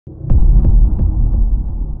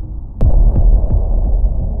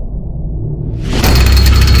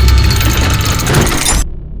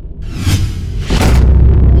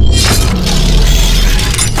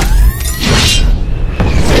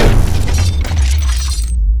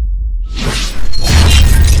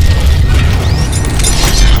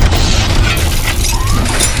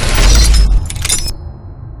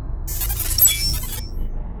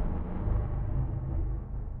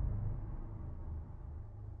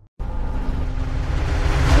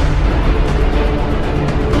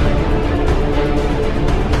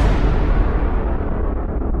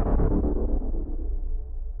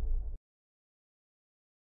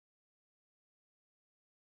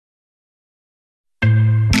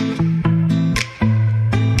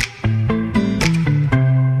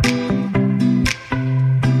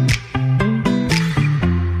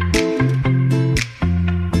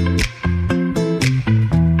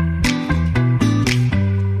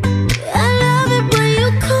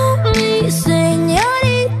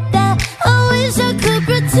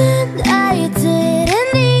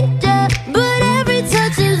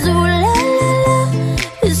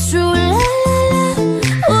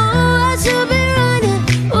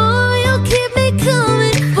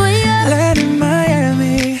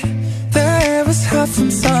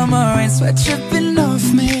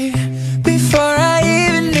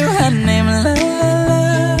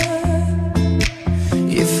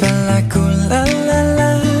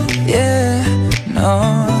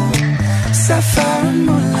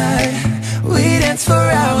moonlight. We danced for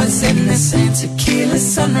hours in the same tequila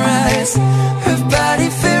sunrise. Her body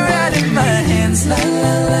fit right in my hands, la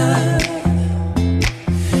la la.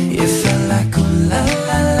 You felt like oh la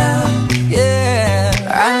la la, yeah. I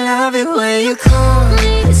love it when you call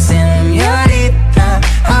me señorita.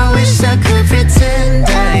 I wish I could pretend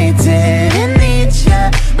I didn't need ya,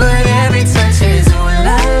 but every touch is ooh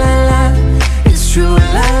la la la. It's true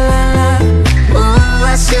la la la. Ooh,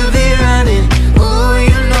 I should be running. Ooh,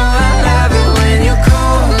 you know I love it when you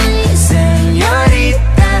call me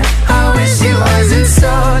señorita. I wish it wasn't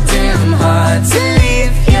so damn hard to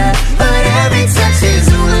leave ya, but every touch is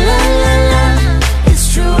ooh la la la. It's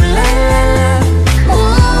true la la la.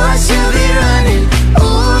 Ooh, I should be running.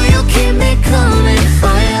 Ooh, you keep me coming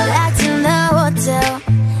for ya. Back in the hotel,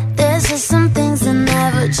 there's just some things that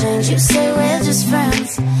never change. You say we're just friends,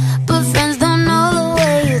 but friends don't know the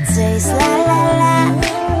way you taste. La la la.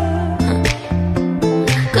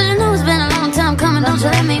 Cause you know it's been a long time coming, don't you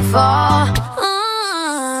let me fall.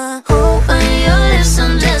 Open your lips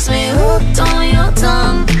and just me hooked on your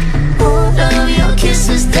tongue. Love your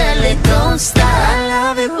kisses deadly, don't stop. I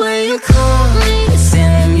love it when you call me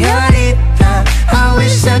señorita. I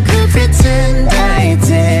wish I could pretend I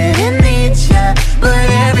didn't need ya, but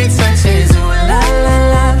every touch is ooh la la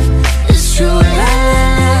la. It's true la la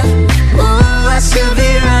la. Ooh, I should be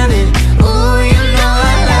running. Ooh, you know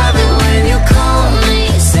I love it when you call me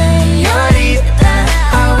señorita.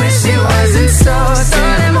 I wish it wasn't so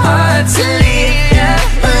damn hard to leave ya,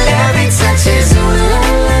 but every touch is ooh la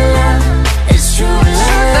la la. It's true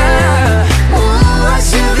la la la. Ooh, I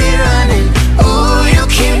should be running. Ooh, you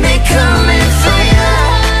keep me coming for ya.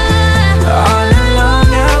 All along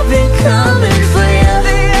I've been coming for ya,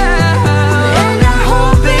 and I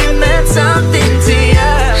hope it meant something to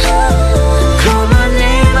ya. Call my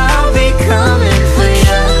name, I'll be coming for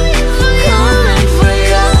ya, coming for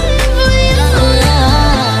ya.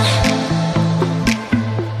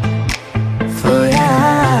 For ya.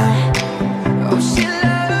 Oh, she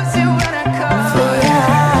loves it when I call for ya.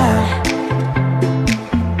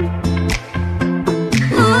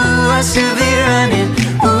 Ooh, I should be running.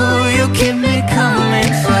 Ooh, you keep me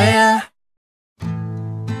coming for ya.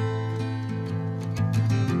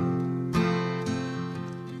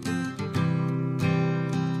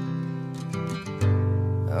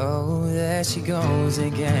 Oh, there she goes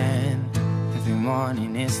again. Every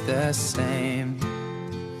morning it's the same.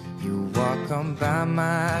 You walk on by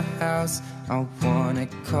my house, I wanna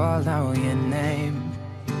call out your name.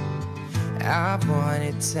 I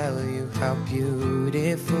wanna tell you how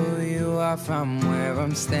beautiful you are from where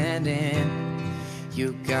I'm standing.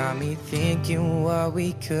 You got me thinking what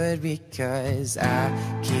we could be, 'cause I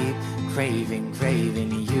keep craving,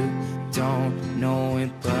 craving you. Don't know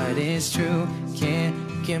it, but it's true. Can't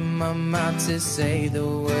get my mouth to say the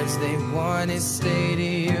words they wanna say to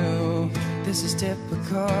you. This is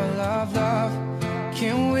typical of love.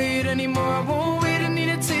 Can't wait anymore, I won't wait. I need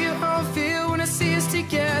to tell you how I feel when I see us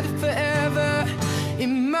together forever.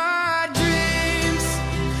 In my dreams,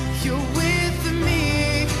 you're with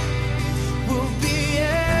me. We'll be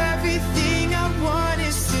everything I want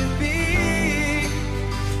us to be.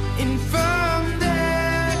 And from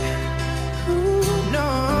there, who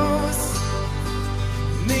knows?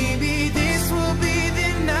 Maybe this will be the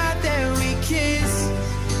night that we kiss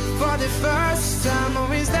for the first time. Or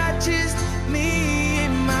is that just me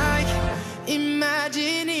and my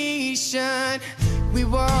imagination? We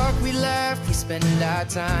walk, we laugh, we spend our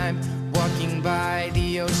time walking by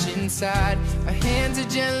the ocean side. Our hands are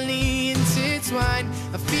gently intertwined,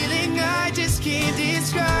 a feeling I just can't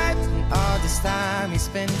describe. And all this time we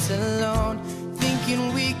spent alone,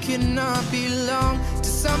 thinking we could not belong to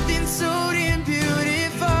something so damn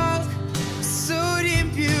beautiful, so damn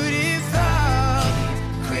beautiful.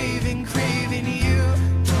 Craving, craving you.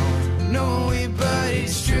 Don't know it, but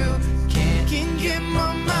it's true. Can't get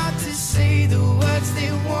my mouth to say the words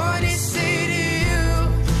they want to say to you.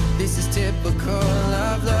 This is typical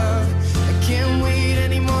of love. I can't wait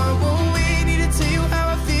anymore, I won't wait. Need to tell you how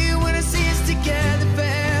I feel when I see us together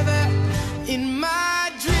forever. In my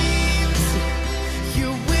dreams,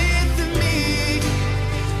 you're with me.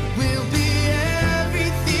 We'll be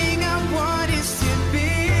everything I want us to be.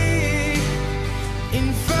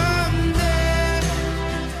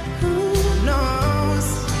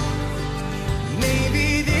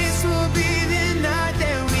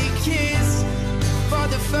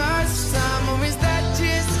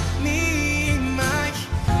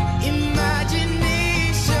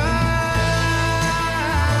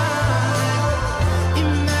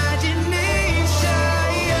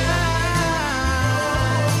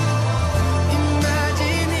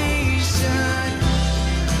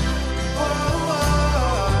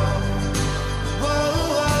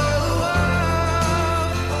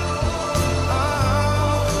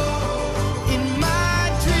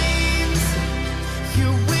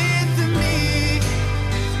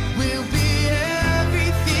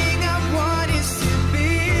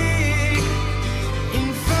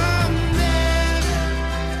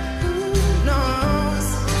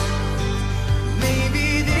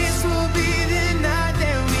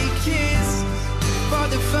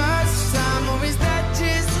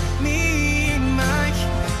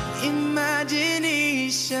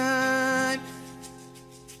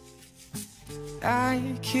 I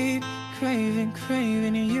keep craving,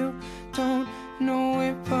 craving, and you don't know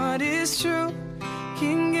it, but it's true.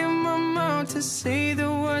 Can't get my mouth to say the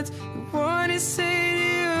words I wanna say to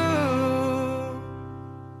you.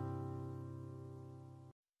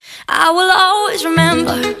 I will always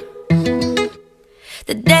remember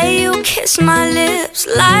the day you kissed my lips,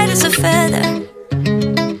 light as a feather.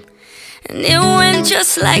 And it went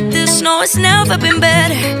just like this. No, it's never been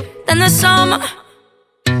better than the summer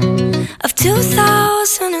of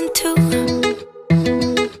 2002.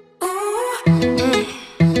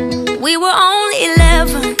 We were only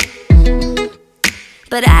 11,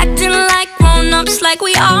 but acting like grown-ups, like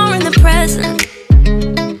we are in the present.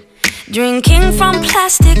 Drinking from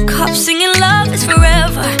plastic cups, singing love is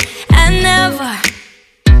forever and never.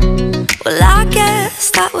 Well, I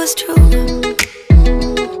guess that was true.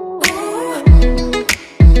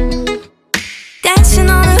 Dancing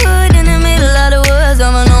on the hood in the middle of the woods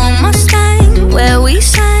of an old Mustang, where we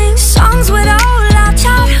sang songs with all our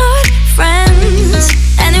childhood friends.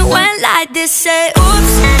 And it went like this, say,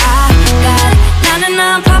 oops, I got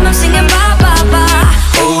 99 problems singing bye, bye, bye.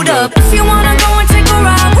 Hold up, if you wanna go and take a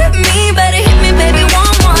ride with me, better hit me, baby,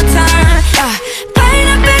 one more time. Paint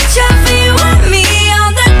a picture for you and me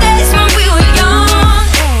on the days when we were young,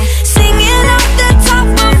 singing off the top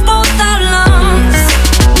of both our lungs.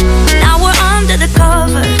 Now we're under the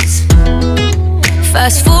covers.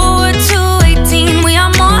 Fast forward to 18, we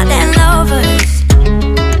are more than lovers.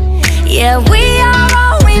 Yeah, we are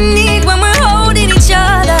all we need when we're holding each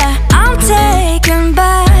other. I'm taken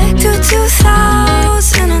back to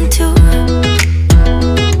 2002.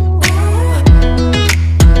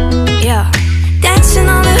 Yeah, dancing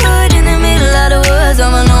on the hood in the middle of the woods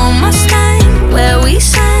of an old Mustang, where we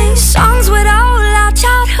sang songs with all our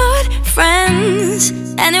childhood friends.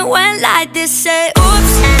 And it went like this, say,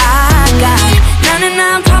 oops, I got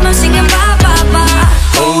 99 problems singing bye, bye, bye.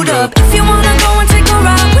 Hold up, if you wanna go and take a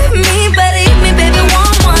ride with me, better hit me, baby,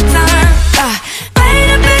 one more time.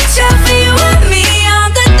 Paint a picture for you and me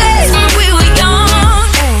on the days when we were young,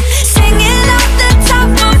 singing off the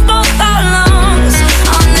top of both our lungs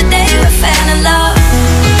on the day we fell in love.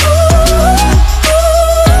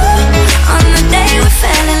 On the day we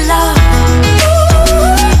fell in love.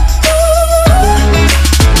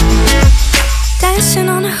 Dancing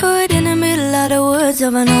on the hood in the middle of the woods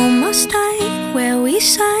of an old Mustang, where we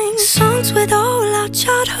sang songs with all our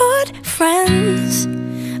childhood friends.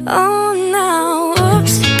 Oh, now,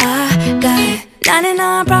 oops, I got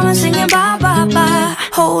 99 problems singing bye, bye, bye.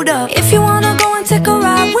 Hold up, if you wanna go and take a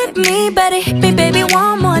ride with me, better hit me, baby,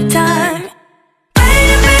 one more time. Paint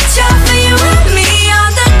a picture for you and me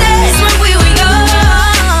on the days when we were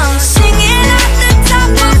young, singing at the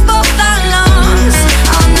top of both our lungs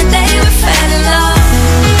on the day we fell in love.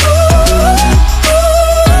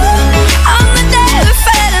 On the day we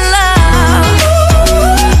fell in love.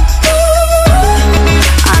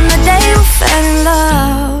 On the day we fell in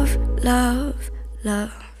love. Love, love.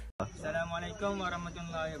 Assalamualaikum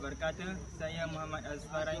warahmatullahi wabarakatuh. Saya Muhammad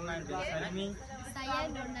Azfar Raiman bin Salimi. Saya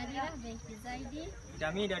Nur Nadirah binti Zaidi.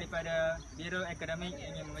 Kami daripada Biro Akademik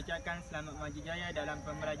ingin mengucapkan selamat maju jaya dalam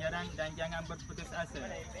pembelajaran dan jangan berputus asa.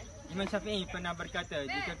 Imam Syafi'i pernah berkata,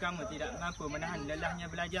 jika kamu tidak mampu menahan lelahnya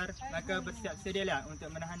belajar, maka bersiap sedialah untuk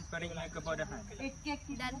menahan perihnya kebodohan.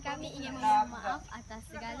 Dan kami ingin memohon maaf atas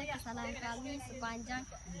segala kesalahan kami sepanjang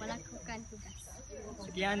melakukan tugas.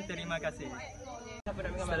 Sekian, terima kasih.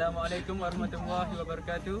 Assalamualaikum warahmatullahi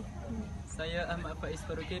wabarakatuh. Saya Ahmad Faiz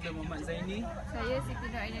Faruqi bin Muhammad Zaini. Saya Siti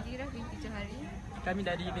Nur Nadirah binti Johari. Kami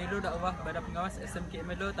dari Biro Dakwah Badan Pengawas SMKA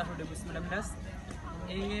Melor tahun 2019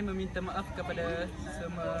 ingin meminta maaf kepada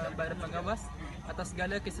semua badan pengawas atas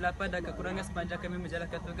segala kesilapan dan kekurangan sepanjang kami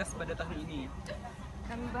menjalankan tugas pada tahun ini.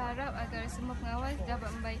 Kami berharap agar semua pengawas dapat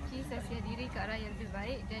membaiki sesi diri ke arah yang lebih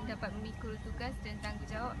baik dan dapat memikul tugas dan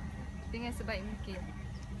tanggungjawab dengan sebaik mungkin.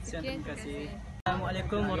 Sekian, terima kasih.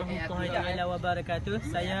 Assalamualaikum warahmatullahi wabarakatuh.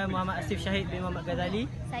 Saya Muhammad Asif Syahid bin Muhammad Ghazali.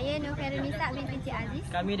 Saya Nur Khairunisa binti Cik Aziz.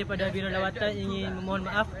 Kami daripada Biro Lawatan ingin memohon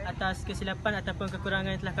maaf atas kesilapan ataupun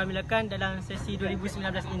kekurangan yang telah kami lakukan dalam sesi 2019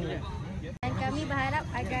 ini. Dan kami berharap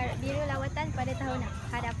agar Biro Lawatan pada tahun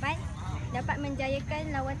hadapan dapat menjayakan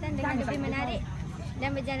lawatan dengan lebih menarik dan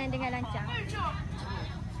berjalan dengan lancar.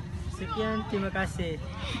 Sekian, terima kasih.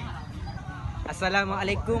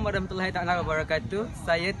 Assalamualaikum warahmatullahi wabarakatuh.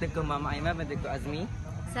 Saya Tengku Muhammad Aiman bin Tengku Azmi.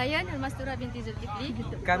 Saya Nur Mastura binti Zulkifli.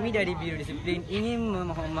 Kami dari Biro Disiplin ingin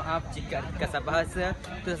memohon maaf jika ada kasar bahasa,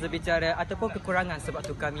 terus berbicara ataupun kekurangan sebab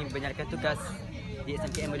tu kami menjalankan tugas di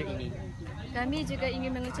SMKA Melor ini. Kami juga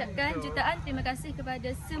ingin mengucapkan jutaan terima kasih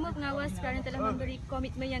kepada semua pengawas kerana telah memberi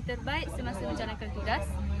komitmen yang terbaik semasa menjalankan tugas.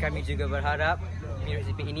 Kami juga berharap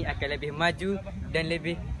SMKA ini akan lebih maju dan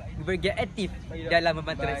lebih bergiat aktif dalam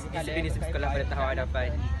membantu disiplin sekolah pada tahun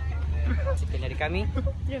hadapan. Sekian dari kami.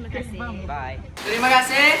 Terima kasih. Bye. Terima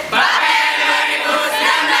kasih. BaPen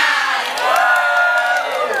 2019.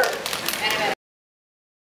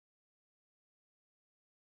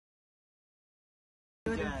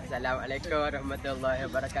 Assalamualaikum warahmatullahi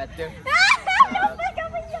wabarakatuh.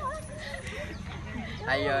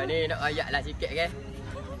 Ayo ni nak ayatlah sikit kan.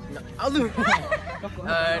 Nak Allah.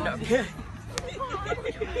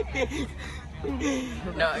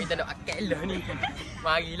 Nak kita nak akak lah ni.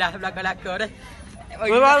 Marilah belakang-belakang dah.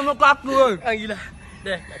 Baru muka aku. Marilah.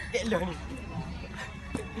 Dah akak lah ni.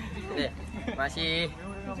 Dah. Masih.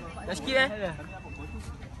 Nak sikit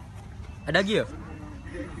Ada lagi ke?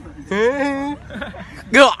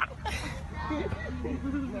 Gak.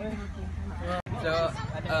 So,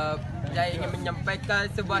 saya ingin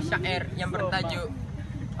menyampaikan sebuah syair yang bertajuk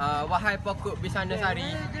wahai pokok bisana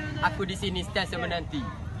sari, aku di sini sentiasa menanti.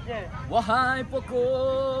 Wahai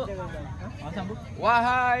pokok,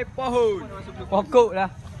 wahai pohon, Pokok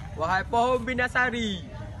lah. wahai pohon binasari,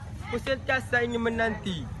 aku sentiasa ingin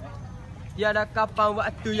menanti. Tiada kapan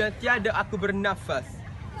waktu yang tiada aku bernafas.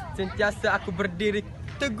 Sentiasa aku berdiri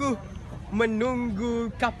teguh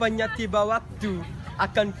menunggu kapannya tiba waktu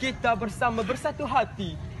akan kita bersama bersatu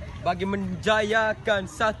hati bagi menjayakan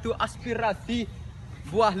satu aspirasi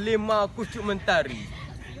buah 5 pucuk mentari.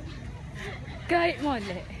 Gaib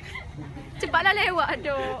molek. Cepatlah lewat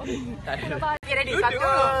dok. Okay, ready? 1,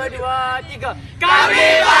 2, 3. Kami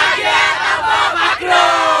bahagia tanpa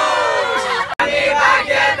makhluk. Kami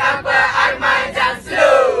bahagia tanpa Arman dan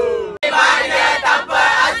Slow. Kami bahagia tanpa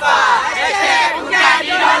Alfa. Bukan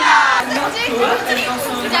idola.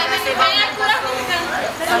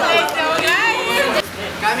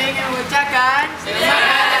 Kami ingin mengucapkan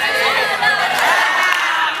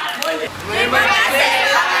terima kasih.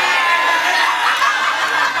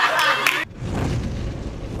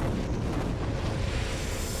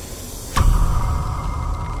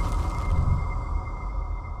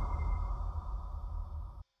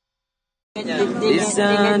 Di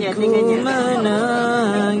saat ku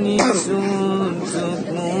menangis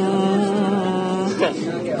untukmu,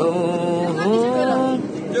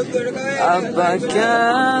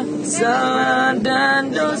 apakah salah dan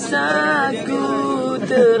dosaku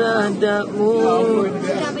terhadapmu?